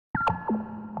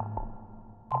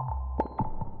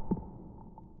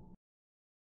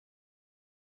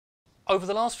Over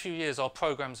the last few years, our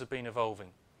programs have been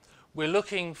evolving. We're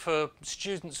looking for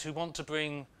students who want to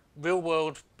bring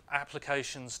real-world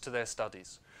applications to their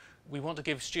studies. We want to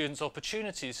give students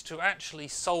opportunities to actually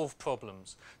solve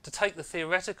problems, to take the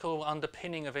theoretical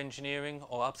underpinning of engineering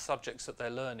or other subjects that they're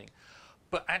learning,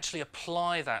 but actually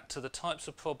apply that to the types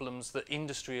of problems that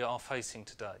industry are facing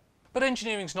today. But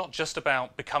engineering's not just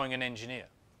about becoming an engineer.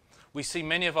 We see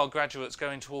many of our graduates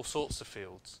go into all sorts of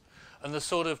fields, and the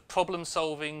sort of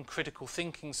problem-solving, critical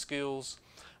thinking skills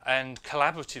and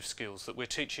collaborative skills that we're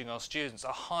teaching our students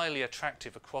are highly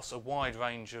attractive across a wide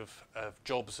range of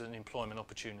jobs and employment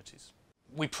opportunities.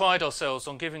 We pride ourselves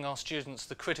on giving our students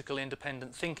the critical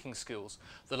independent thinking skills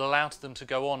that allow them to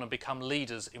go on and become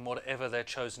leaders in whatever their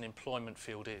chosen employment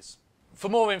field is. For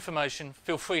more information,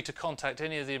 feel free to contact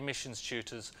any of the admissions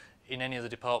tutors in any of the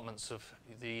departments of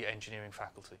the engineering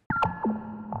faculty.